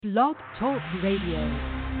Blog Talk Radio.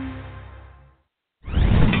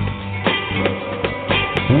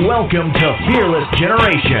 Welcome to Fearless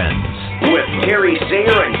Generations with Terry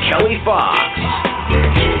Sayer and Kelly Fox.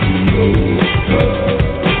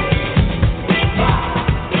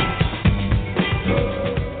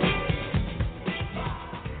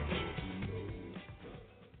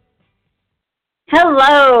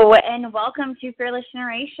 Hello, and welcome to Fearless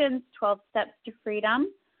Generations, 12 Steps to Freedom.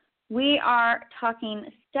 We are talking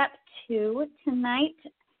step 2 tonight,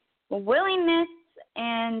 willingness,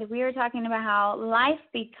 and we are talking about how life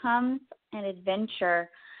becomes an adventure.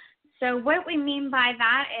 So what we mean by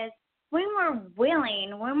that is when we're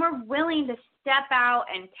willing to step out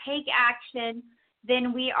and take action,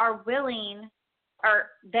 then we are willing,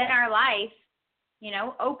 or then our life,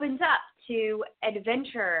 opens up to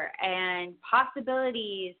adventure and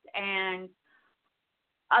possibilities and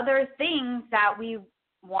other things that we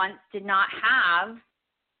once did not have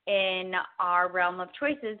in our realm of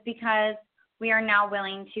choices, because we are now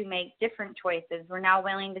willing to make different choices. We're now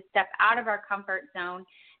willing to step out of our comfort zone,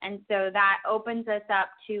 and so that opens us up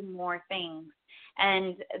to more things.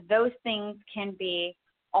 And those things can be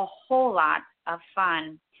a whole lot of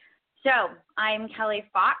fun. So I'm Kelly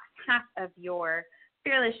Fox, half of your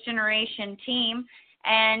Fearless Generation team,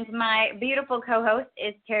 and my beautiful co-host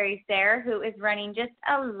is Terry Sayer, who is running just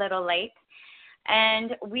a little late.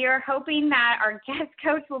 And we are hoping that our guest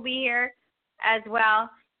coach will be here as well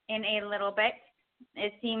in a little bit.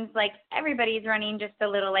 It seems like everybody's running just a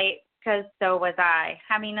little late, because so was I,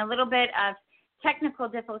 having a little bit of technical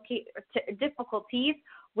difficulties,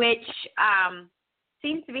 which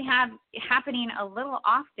seems to be happening a little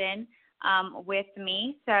often with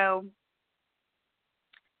me. So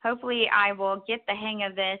hopefully I will get the hang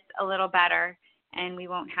of this a little better, and we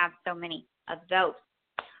won't have so many of those.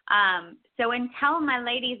 So until my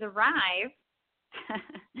ladies arrive,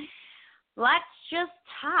 let's just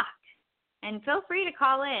talk. And feel free to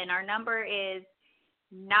call in. Our number is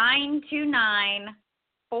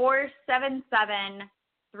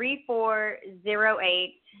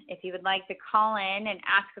 929-477-3408. If you would like to call in and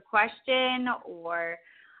ask a question or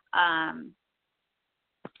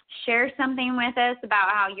share something with us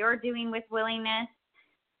about how you're doing with willingness,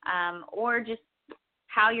 or just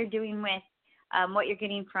how you're doing with what you're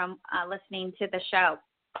getting from listening to the show.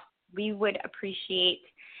 We would appreciate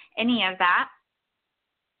any of that.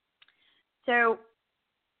 So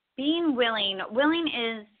being willing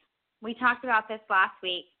is, we talked about this last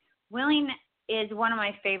week, willing is one of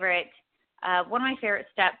my favorite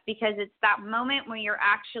steps, because it's that moment when you're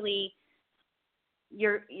actually,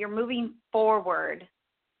 you're moving forward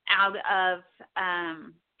out of,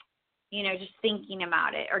 just thinking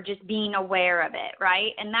about it or just being aware of it,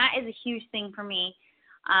 right? And that is a huge thing for me.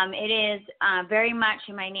 It is very much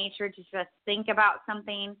in my nature to just think about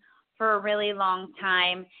something for a really long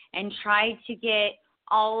time and try to get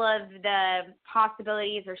all of the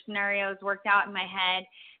possibilities or scenarios worked out in my head,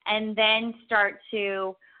 and then start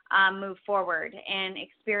to move forward and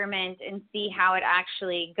experiment and see how it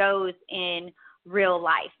actually goes in real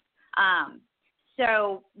life.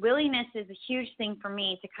 So willingness is a huge thing for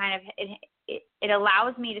me to kind of, it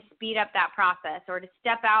allows me to speed up that process, or to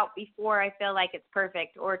step out before I feel like it's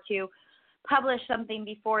perfect, or to publish something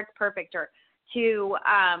before it's perfect, or to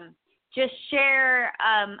just share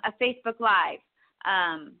a Facebook Live,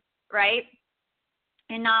 right?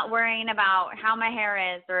 And not worrying about how my hair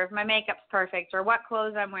is, or if my makeup's perfect, or what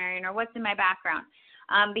clothes I'm wearing, or what's in my background.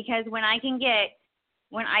 Because when I can get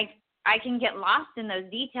lost in those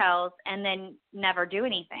details and then never do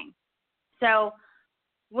anything. So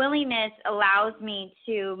willingness allows me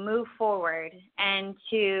to move forward and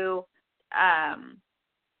to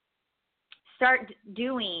start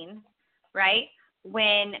doing, right,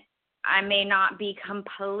 when I may not be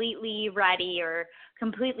completely ready or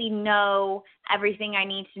completely know everything I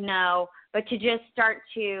need to know, but to just start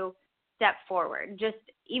to step forward, just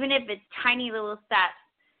even if it's tiny little steps,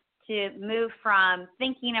 to move from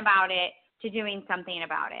thinking about it to doing something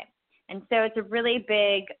about it. And so it's a really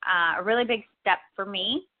big step for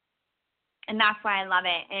me, and that's why I love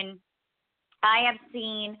it. And I have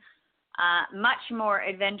seen much more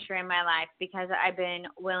adventure in my life because I've been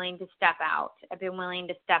willing to step out. I've been willing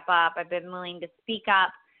to step up. I've been willing to speak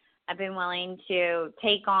up. I've been willing to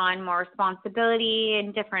take on more responsibility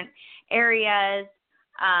in different areas.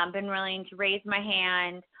 Been willing to raise my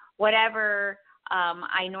hand, whatever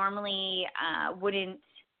I normally wouldn't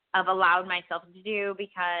have allowed myself to do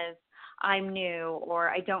because I'm new, or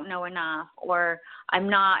I don't know enough, or I'm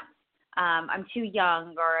too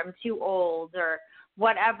young, or I'm too old, or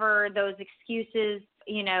whatever those excuses,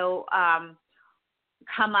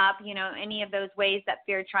 come up, any of those ways that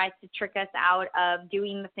fear tries to trick us out of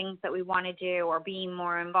doing the things that we want to do or being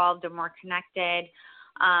more involved or more connected.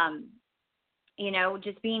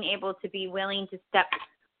 Just being able to be willing to step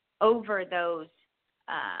over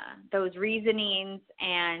those reasonings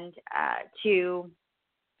and to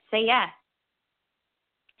say yes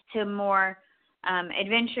to more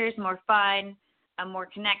adventures, more fun, more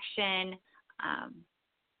connection,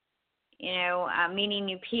 meeting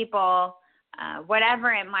new people,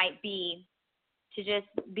 whatever it might be, to just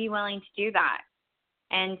be willing to do that.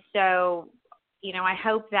 And so, I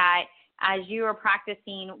hope that as you are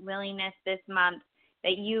practicing willingness this month,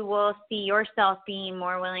 that you will see yourself being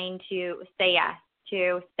more willing to say yes,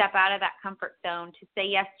 to step out of that comfort zone, to say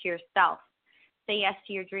yes to yourself, say yes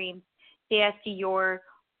to your dreams, say yes to your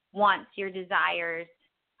wants, your desires,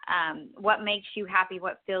 what makes you happy,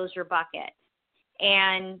 what fills your bucket,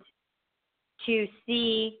 and to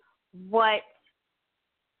see what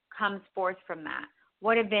comes forth from that.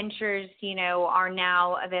 What adventures, are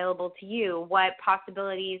now available to you? What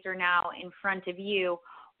possibilities are now in front of you?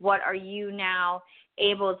 What are you now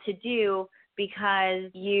able to do because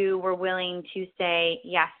you were willing to say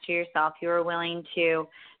yes to yourself? You were willing to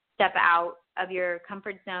step out of your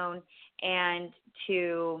comfort zone and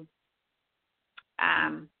to,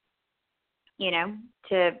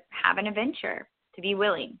 to have an adventure, to be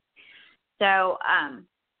willing. So,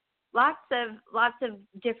 lots of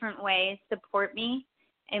different ways support me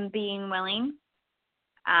in being willing.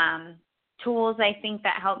 Tools I think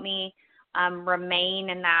that help me remain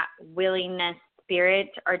in that willingness spirit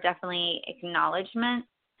are definitely acknowledgement.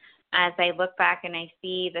 As I look back and I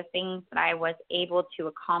see the things that I was able to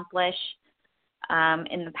accomplish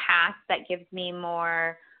in the past, that gives me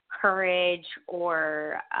more courage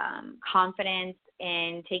or confidence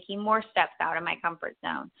in taking more steps out of my comfort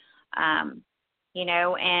zone. And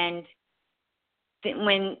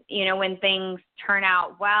when things turn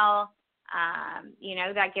out well,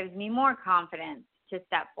 that gives me more confidence to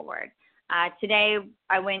step forward. Today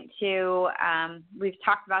I went to, we've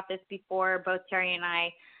talked about this before, both Terry and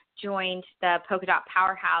I joined the Polka Dot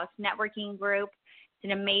Powerhouse networking group.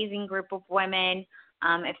 It's an amazing group of women.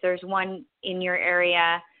 If there's one in your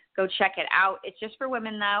area, go check it out. It's just for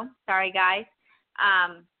women though. Sorry guys.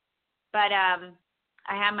 But I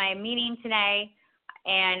had my meeting today,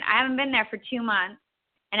 and I haven't been there for 2 months,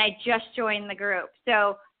 and I just joined the group.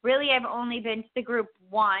 So really I've only been to the group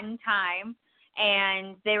one time,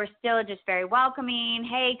 and they were still just very welcoming.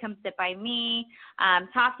 Hey, come sit by me,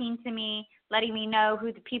 talking to me, letting me know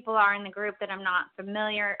who the people are in the group that I'm not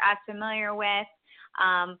familiar with,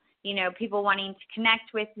 people wanting to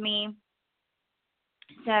connect with me.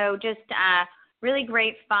 So just really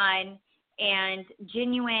great fun and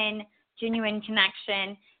genuine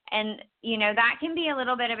connection. And, that can be a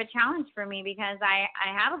little bit of a challenge for me because I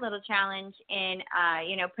have a little challenge in,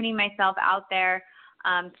 putting myself out there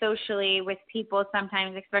socially with people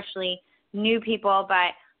sometimes, especially new people.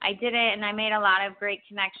 But I did it, and I made a lot of great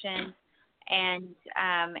connections. And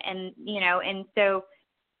so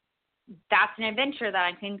that's an adventure that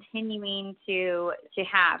I'm continuing to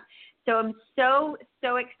have. So I'm so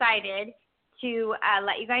excited to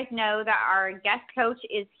let you guys know that our guest coach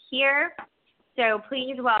is here. So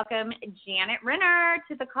please welcome Janet Renner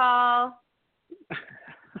to the call.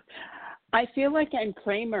 I feel like I'm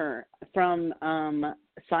Kramer from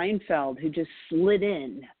Seinfeld, who just slid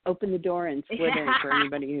in, opened the door and slid in, for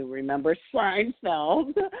anybody who remembers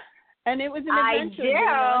Seinfeld. And it was an adventure.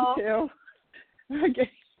 I do. Okay.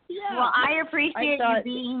 Yeah. Well, I appreciate you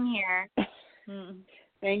being here.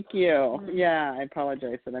 Thank you. Yeah, I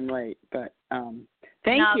apologize that I'm late, but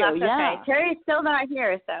thank you. No, that's yeah. okay. Terry's still not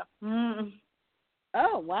here, so.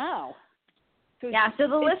 Oh, wow. So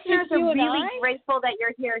the listeners are really grateful that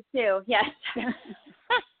you're here, too. Yes.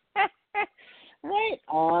 Right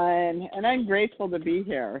on. And I'm grateful to be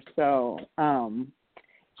here. So,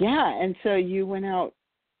 and so you went out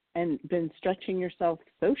and been stretching yourself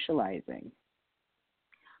socializing.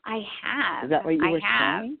 I have. Is that what you were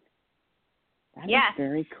saying? That is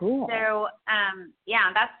very cool. So,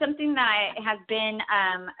 that's something that has been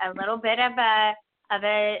a little bit of a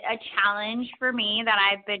challenge for me that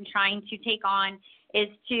I've been trying to take on, is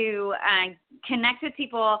to connect with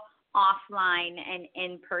people offline and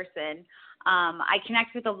in person. I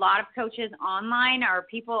connect with a lot of coaches online or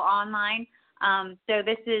people online. So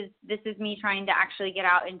this is me trying to actually get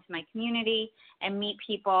out into my community and meet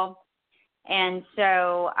people. And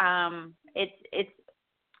so it's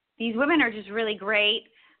these women are just really great.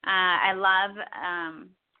 I love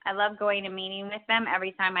going and meeting with them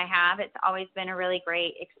every time I have. It's always been a really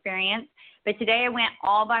great experience. But today I went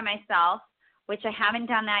all by myself, which I haven't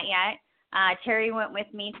done that yet. Terry went with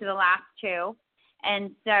me to the last two.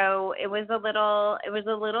 And so it was a little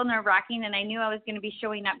nerve-wracking, and I knew I was going to be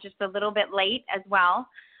showing up just a little bit late as well,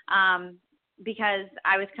 because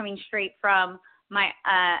I was coming straight from my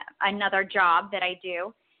another job that I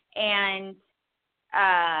do. And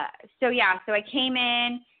so I came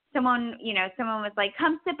in, someone was like,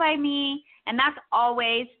 come sit by me. And that's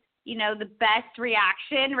always, the best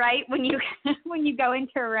reaction, right? When you, when you go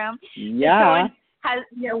into a room, yeah,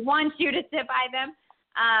 someone wants you to sit by them.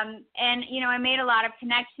 And, I made a lot of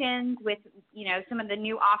connections with, some of the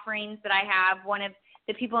new offerings that I have. One of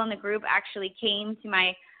the people in the group actually came to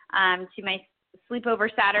my sleepover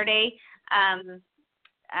Saturday,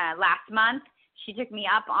 last month. She took me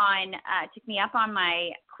up on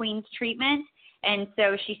my Queen's treatment. And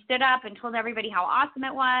so she stood up and told everybody how awesome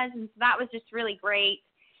it was. And so that was just really great.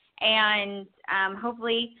 And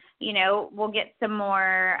hopefully, we'll get some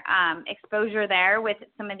more exposure there with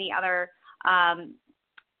some of the other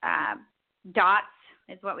dots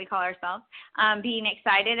is what we call ourselves, being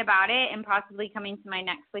excited about it and possibly coming to my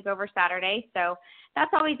next sleepover Saturday. So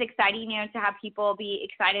that's always exciting, to have people be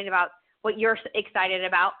excited about what you're excited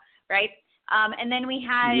about, right? And then we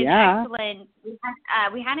had an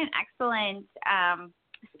excellent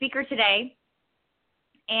speaker today,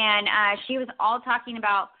 and she was all talking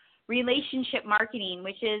about relationship marketing,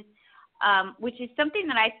 which is something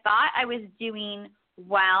that I thought I was doing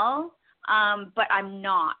well, but I'm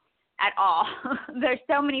not at all. There's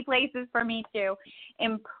so many places for me to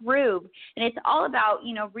improve, and it's all about,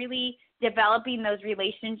 really developing those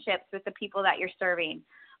relationships with the people that you're serving.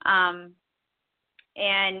 And,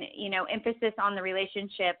 emphasis on the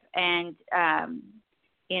relationship and,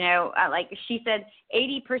 like she said,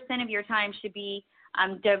 80% of your time should be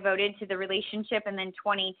devoted to the relationship and then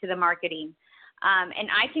 20 to the marketing. And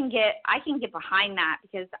I can get behind that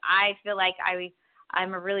because I feel like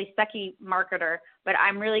I'm a really sucky marketer, but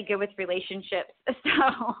I'm really good with relationships.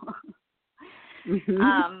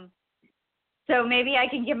 So maybe I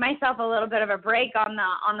can give myself a little bit of a break on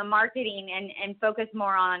the marketing and focus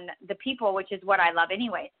more on the people, which is what I love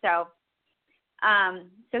anyway. So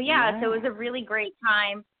it was a really great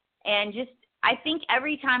time. And just, I think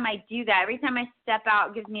every time I do that, every time I step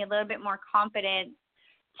out, it gives me a little bit more confidence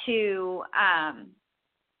to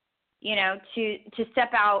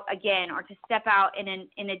step out again, or to step out in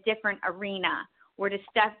a different arena, or to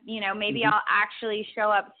step, maybe I'll actually show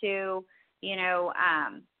up to,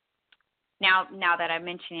 now that I'm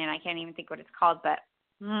mentioning it, I can't even think what it's called, but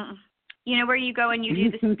where you go and you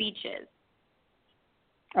do the speeches.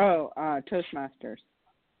 Oh, Toastmasters.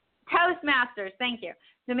 Toastmasters, thank you.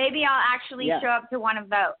 So maybe I'll actually show up to one of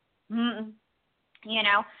those,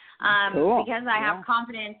 cool. Because I have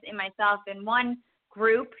confidence in myself in one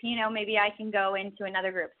group, maybe I can go into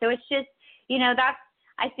another group. So it's just, that's,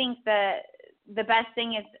 I think the best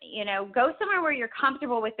thing is, go somewhere where you're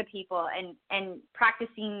comfortable with the people and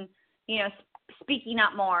practicing, speaking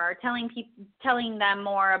up more, or telling them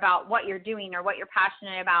more about what you're doing or what you're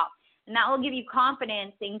passionate about. And that will give you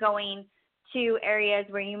confidence in going to areas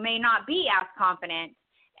where you may not be as confident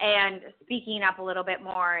and speaking up a little bit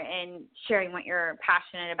more and sharing what you're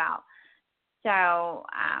passionate about. So,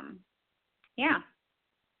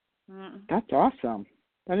 That's awesome.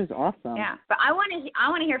 That is awesome. Yeah, but I want to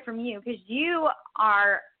hear from you, because you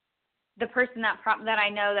are the person that I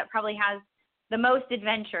know that probably has the most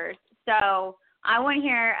adventures. So I want to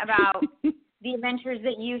hear about the adventures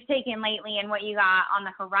that you've taken lately and what you got on the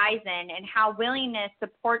horizon, and how willingness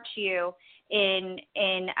supports you in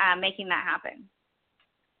making that happen.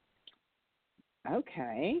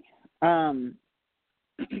 Okay. When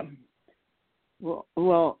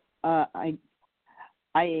was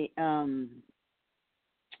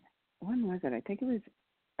it? I think it was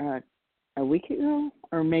a week ago,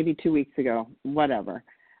 or maybe 2 weeks ago, whatever.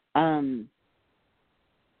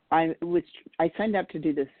 I signed up to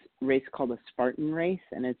do this race called a Spartan race,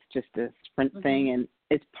 and it's just a sprint thing, and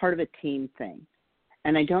it's part of a team thing.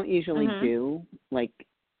 And I don't usually do like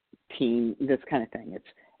this kind of thing.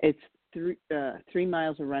 It's 3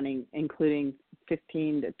 miles of running, including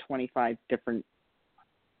 15 to 25 different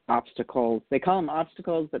obstacles. They call them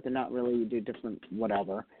obstacles, but they're not really. You do different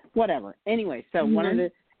whatever. Anyway, so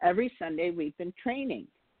every Sunday we've been training,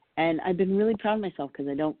 and I've been really proud of myself because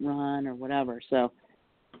I don't run or whatever. So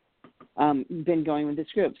been going with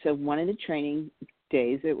this group. So one of the training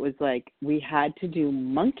days, it was like we had to do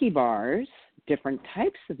monkey bars, different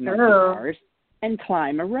types of monkey bars, and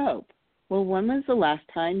climb a rope. Well, when was the last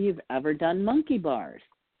time you've ever done monkey bars?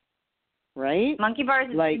 Right? Monkey bars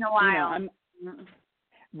has been a while.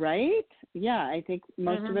 Right? Yeah, I think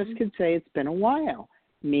most of us could say it's been a while.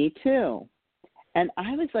 Me too. And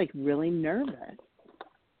I was like really nervous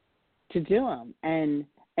to do them. And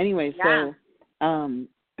anyway, so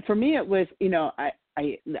for me it was,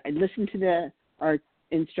 I listened to our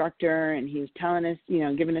instructor, and he was telling us,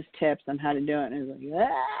 giving us tips on how to do it. And I was like,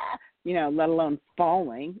 let alone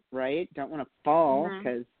falling, right? Don't want to fall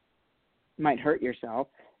because it might hurt yourself.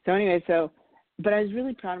 So anyway, but I was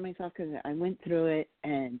really proud of myself because I went through it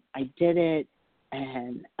and I did it.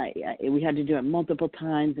 And we had to do it multiple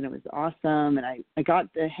times, and it was awesome. And I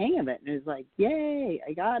got the hang of it, and it was like, yay,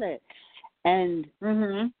 I got it. And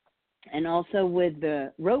and also with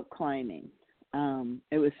the rope climbing,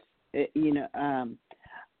 it was,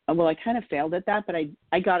 well, I kind of failed at that, but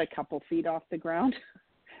I got a couple feet off the ground.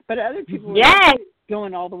 But other people were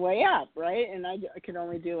going all the way up, right? And I could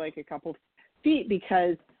only do like a couple feet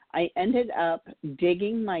because I ended up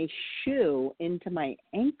digging my shoe into my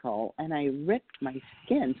ankle, and I ripped my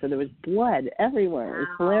skin, so there was blood everywhere. It was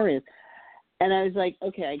hilarious. And I was like,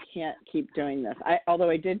 okay, I can't keep doing this. Although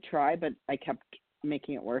I did try, but I kept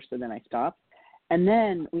making it worse, so then I stopped. And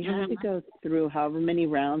then we had to go through however many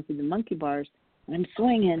rounds of the monkey bars, and I'm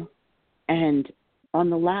swinging. And on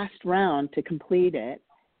the last round to complete it,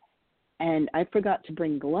 and I forgot to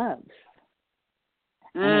bring gloves.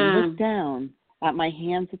 And I looked down at my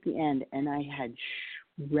hands at the end, and I had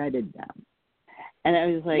shredded them. And I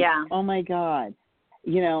was like, oh, my God.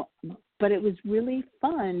 But it was really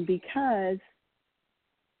fun because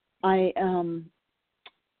I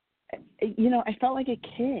felt like a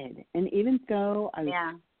kid. And even though I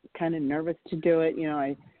was kind of nervous to do it,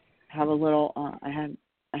 I have a little, I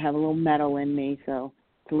have a little metal in me, so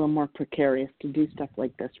it's a little more precarious to do stuff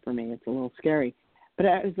like this for me. It's a little scary. But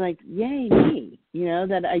I was like, yay, me,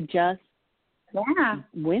 that I just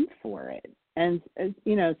went for it. And,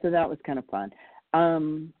 so that was kind of fun.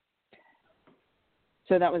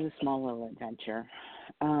 So that was a small little adventure.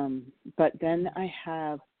 But then I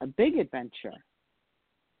have a big adventure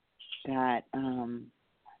that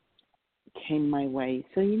came my way.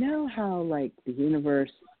 So how, like, the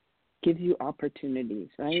universe gives you opportunities,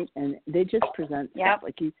 right? And they just present stuff.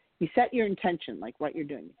 Like you set your intention, like what you're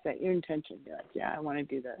doing. You set your intention. You're like, I want to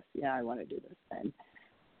do this. Yeah, I want to do this.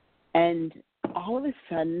 And all of a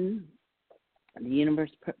sudden, the universe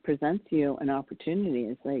presents you an opportunity.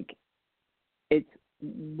 It's like, it's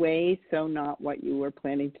way so not what you were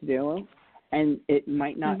planning to do. And it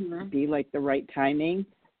might not be like the right timing,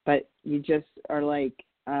 but you just are like,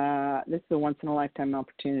 this is a once-in-a-lifetime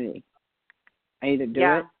opportunity. I either do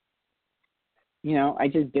it, I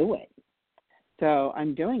just do it. So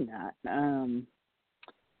I'm doing that.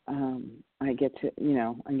 I get to,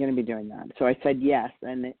 I'm going to be doing that. So I said yes,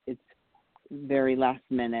 and it's very last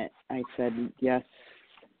minute. I said yes.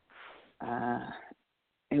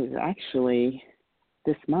 It was actually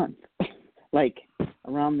this month, like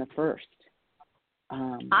around the 1st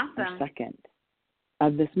or 2nd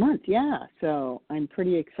of this month. Yeah. So I'm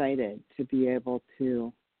pretty excited to be able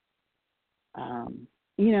to,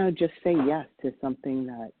 just say yes to something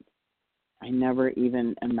that I never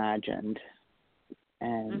even imagined.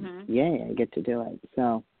 And yay, I get to do it.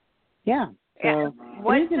 So, yeah. So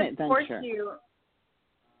what it is an supports adventure. you?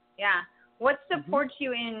 Yeah. What supports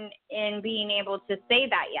you in being able to say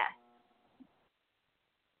that yes?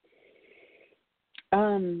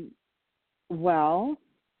 Well,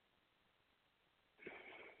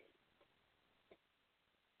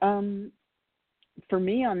 for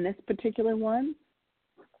me on this particular one,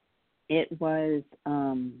 it was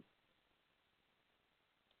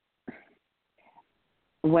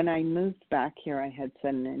when I moved back here, I had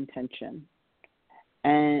set an intention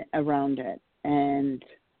around it, and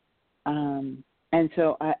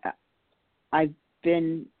so I've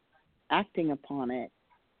been acting upon it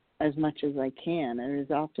as much as I can and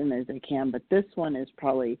as often as I can, but this one is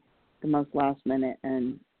probably the most last minute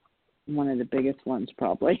and one of the biggest ones,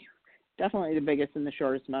 probably definitely the biggest in the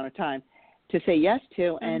shortest amount of time to say yes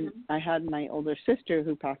to. And I had my older sister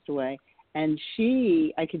who passed away, and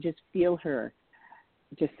I could just feel her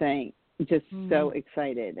just saying, just so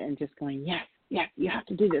excited and just going, yes, you have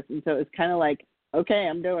to do this. And so it's kind of like, okay,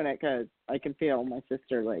 I'm doing it, because I can feel my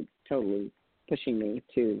sister like totally pushing me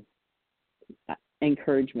to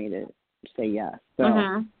encourage me to say yes.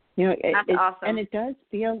 So, That's awesome. And it does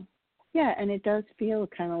feel, and it does feel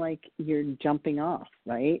kind of like you're jumping off,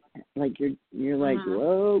 right? Like you're like,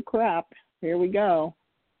 whoa, crap, here we go.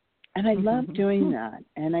 And I love doing that.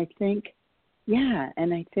 And I think, so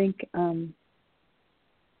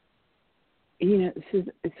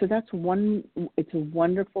that's it's a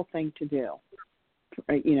wonderful thing to do,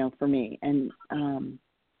 for me. And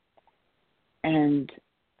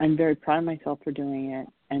I'm very proud of myself for doing it,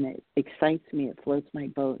 and it excites me. It floats my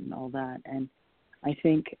boat and all that. And I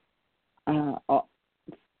think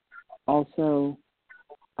also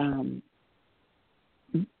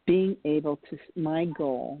being able to, my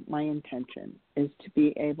goal, my intention is to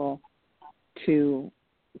be able to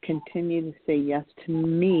continue to say yes to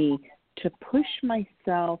me, to push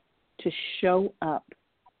myself to show up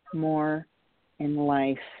more in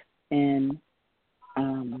life in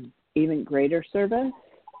even greater service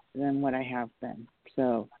than what I have been.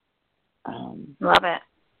 So, love it.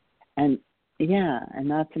 And yeah, and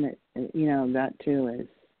that's that too is,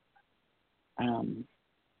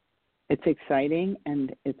 it's exciting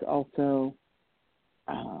and it's also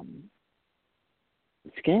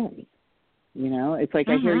scary. It's like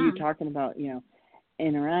I hear you talking about,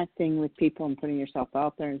 interacting with people and putting yourself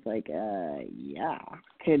out there. It's like,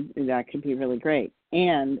 that could be really great.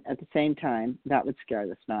 And at the same time, that would scare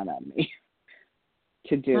the snot out of me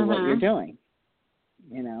to do what you're doing,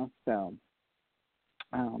 so,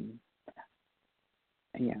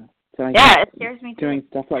 So it scares me too. Doing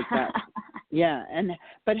stuff like that.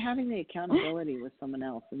 But having the accountability with someone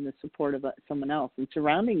else and the support of someone else and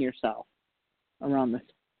surrounding yourself around this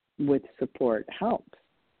with support helps.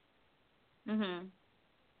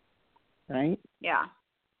 Right? Yeah.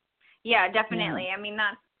 Yeah, definitely. Yeah. I mean,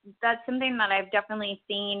 that's something that I've definitely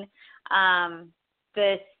seen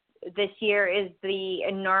this year is the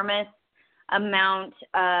enormous amount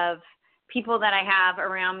of people that I have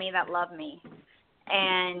around me that love me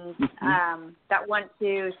and that want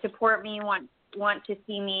to support me, want to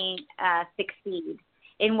see me succeed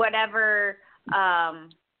in whatever,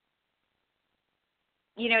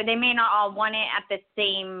 they may not all want it at the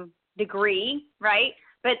same degree, right?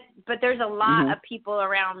 But there's a lot of people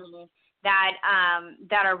around me that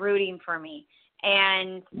are rooting for me.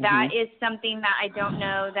 And that is something that I don't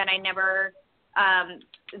know that I never,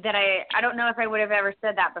 that I don't know if I would have ever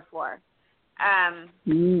said that before. I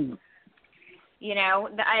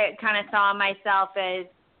kind of saw myself as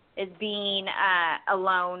being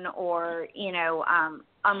alone or,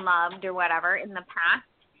 unloved or whatever in the past.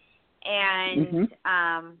 And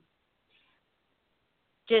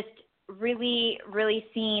just really, really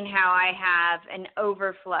seeing how I have an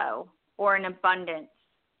overflow or an abundance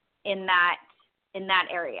in that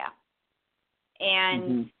area.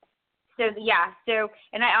 And so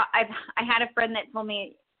and I had a friend that told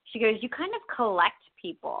me, she goes, you kind of collect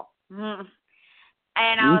people. And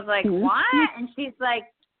I was like, what? And she's like,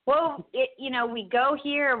 well, we go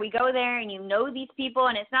here, we go there, and you know these people,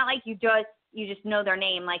 and it's not like you just know their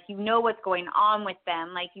name, like you know what's going on with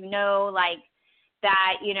them, like like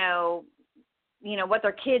that, what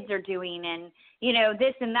their kids are doing and,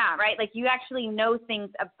 this and that, right? Like you actually know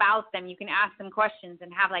things about them. You can ask them questions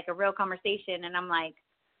and have like a real conversation. And I'm like,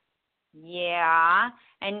 yeah.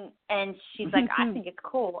 And she's like, I think it's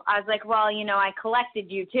cool. I was like, well, I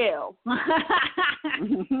collected you too.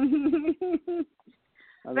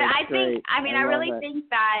 But I think, I really think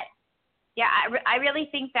that, I really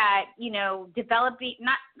think that, developing,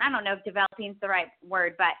 I don't know if developing is the right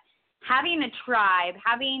word, but having a tribe,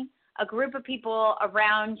 having a group of people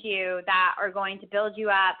around you that are going to build you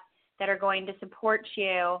up, that are going to support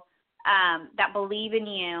you, that believe in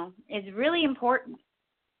you is really important.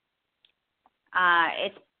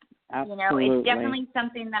 It's, it's definitely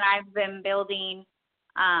something that I've been building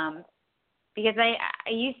because I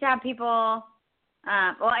used to have people,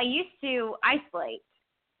 I used to isolate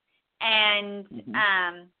and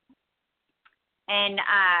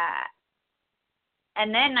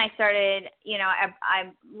then I started,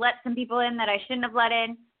 I let some people in that I shouldn't have let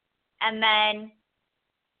in. And then,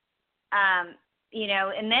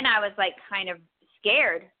 and then I was like kind of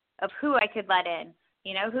scared of who I could let in,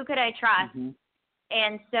 who could I trust?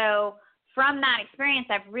 And so from that experience,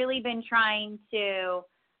 I've really been trying to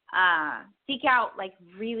seek out like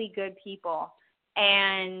really good people,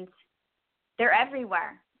 and they're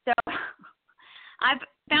everywhere. So I've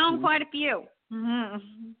found quite a few.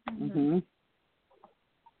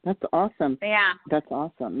 That's awesome. Yeah. That's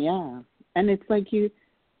awesome. Yeah. And it's like you,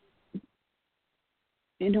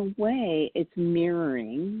 in a way, it's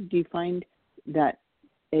mirroring. Do you find that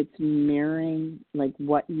it's mirroring like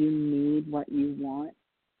what you need, what you want?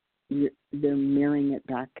 They're mirroring it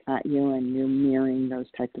back at you, and you're mirroring those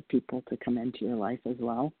types of people to come into your life as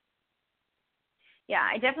well? Yeah,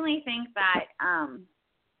 I definitely think that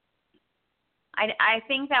I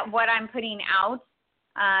think that what I'm putting out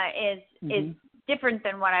is different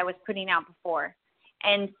than what I was putting out before.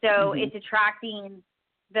 And so it's attracting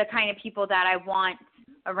the kind of people that I want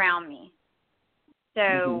around me.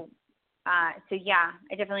 So, yeah,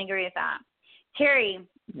 I definitely agree with that. Terry,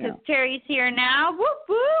 because Terry's here now. Whoop,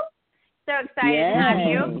 whoop. So excited to have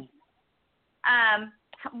you.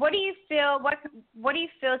 what do you feel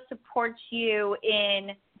supports you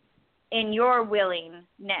in your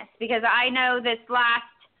willingness? Because I know this last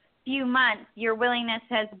few months your willingness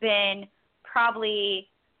has been probably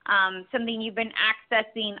something you've been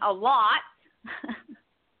accessing a lot,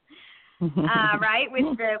 right?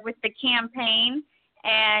 With the campaign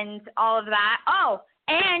and all of that. Oh,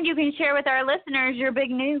 and you can share with our listeners your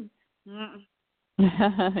big news.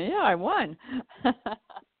 Yeah, I won.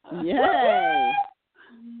 Yay!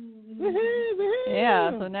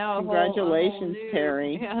 Yeah, so now congratulations,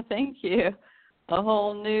 Terry. Yeah, thank you. A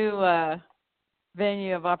whole new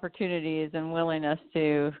venue of opportunities and willingness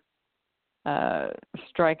to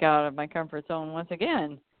strike out of my comfort zone once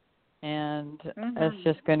again. And it's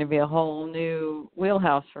just going to be a whole new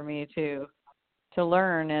wheelhouse for me to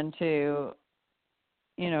learn and to,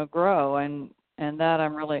 grow, and that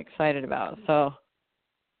I'm really excited about. So,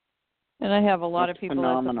 and I have a lot of people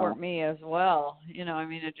that support me as well.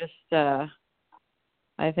 It just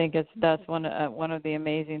I think that's one of the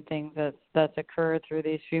amazing things that's occurred through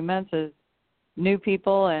these few months is new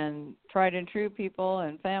people and tried and true people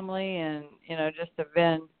and family, and just have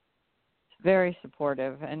been very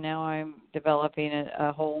supportive. And now I'm developing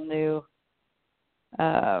a whole new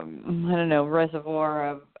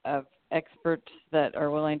reservoir of experts that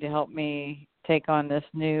are willing to help me take on this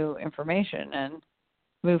new information and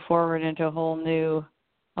move forward into a whole new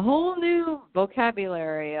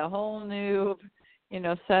vocabulary, a whole new,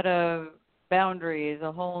 set of boundaries,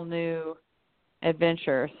 a whole new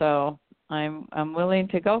adventure. So I'm willing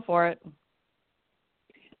to go for it.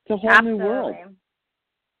 It's a whole new world.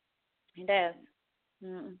 It is.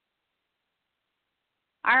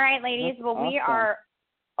 All right, ladies. That's well, awesome. We are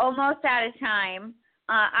almost out of time.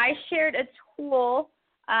 I shared a tool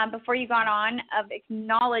before you got on of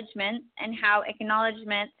acknowledgments and how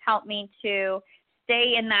acknowledgments help me to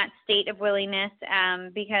stay in that state of willingness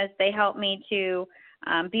because they help me to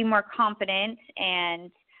be more confident,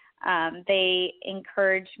 and they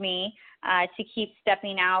encourage me to keep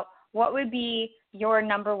stepping out. What would be your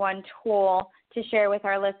number one tool to share with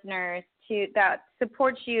our listeners that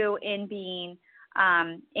supports you in being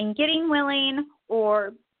in getting willing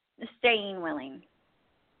or staying willing?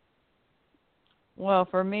 Well,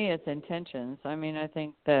 for me, it's intentions. I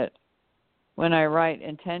think that when I write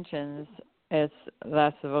intentions, that's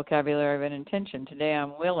the vocabulary of an intention. Today,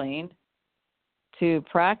 I'm willing to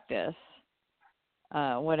practice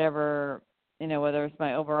whatever, whether it's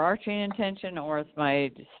my overarching intention or it's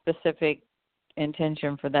my specific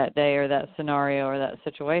intention for that day or that scenario or that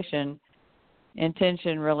situation.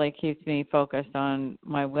 Intention really keeps me focused on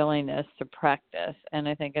my willingness to practice, and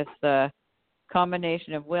I think it's the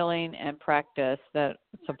combination of willing and practice that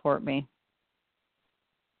support me.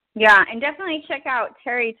 Yeah, and definitely check out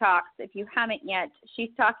Terry Talks if you haven't yet.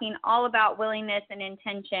 She's talking all about willingness and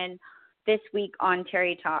intention this week on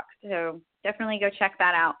Terry Talks, so definitely go check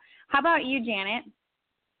that out. How about you, Janet?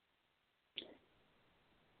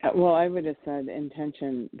 Well, I would have said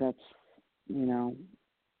intention. That's, you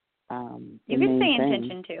can say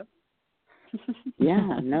intention too.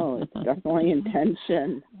 Yeah, no, it's definitely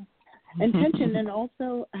intention. Intention, and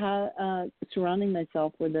also surrounding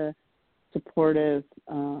myself with a supportive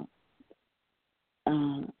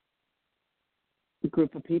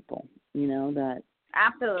group of people, that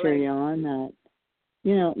absolutely carry on, that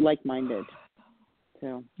like-minded.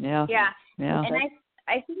 So yeah. And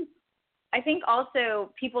I think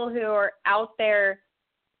also people who are out there,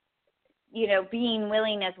 being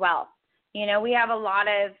willing as well. We have a lot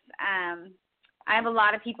of I have a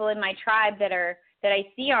lot of people in my tribe that I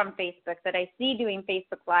see on Facebook, that I see doing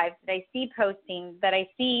Facebook Lives, that I see posting, that I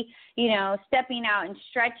see, stepping out and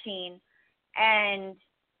stretching, and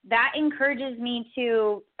that encourages me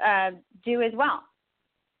to do as well.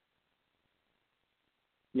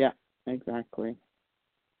 Yeah, exactly.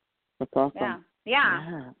 That's awesome.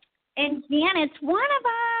 Yeah. And Janet's one of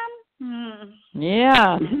them.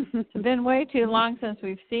 Yeah. It's been way too long since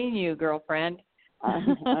we've seen you, girlfriend.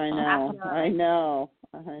 I know.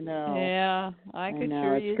 Yeah, I could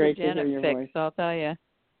sure it's use great a Janet fix, voice. I'll tell you.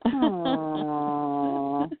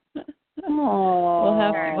 Aww.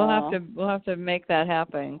 We'll have to make that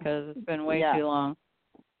happen because it's been way too long.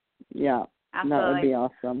 Yeah, absolutely. That would be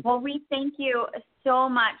awesome. Well, we thank you so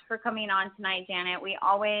much for coming on tonight, Janet. We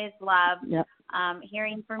always love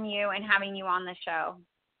hearing from you and having you on the show.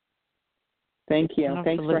 Thank you.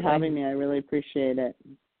 Absolutely. Thanks for having me. I really appreciate it.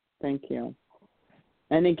 Thank you.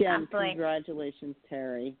 And again, congratulations,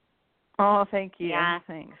 Terry. Oh, thank you. Yeah.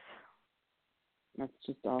 Thanks. That's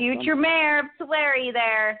just awesome. Future mayor of Tulare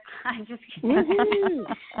there. I'm just kidding.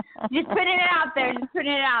 Just putting it out there.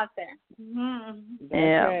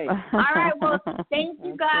 Yeah. Right. All right. Well, thank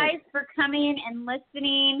you guys for coming and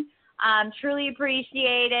listening. Truly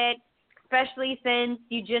appreciate it, especially since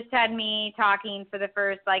you just had me talking for the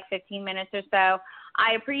first 15 minutes or so.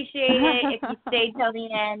 I appreciate it if you stayed till the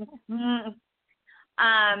end.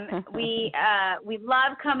 We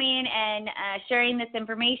love coming and sharing this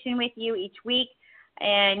information with you each week.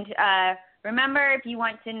 And remember, if you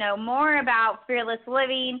want to know more about Fearless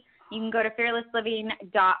Living, you can go to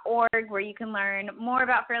fearlessliving.org, where you can learn more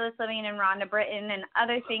about Fearless Living and Rhonda Britton and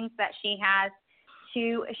other things that she has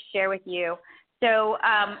to share with you. So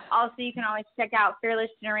also you can always check out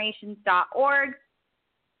fearlessgenerations.org,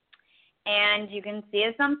 and you can see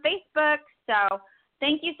us on Facebook. So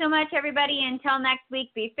thank you so much, everybody. Until next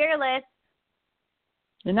week, be fearless.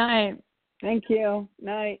 Good night. Thank you.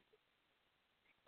 Night.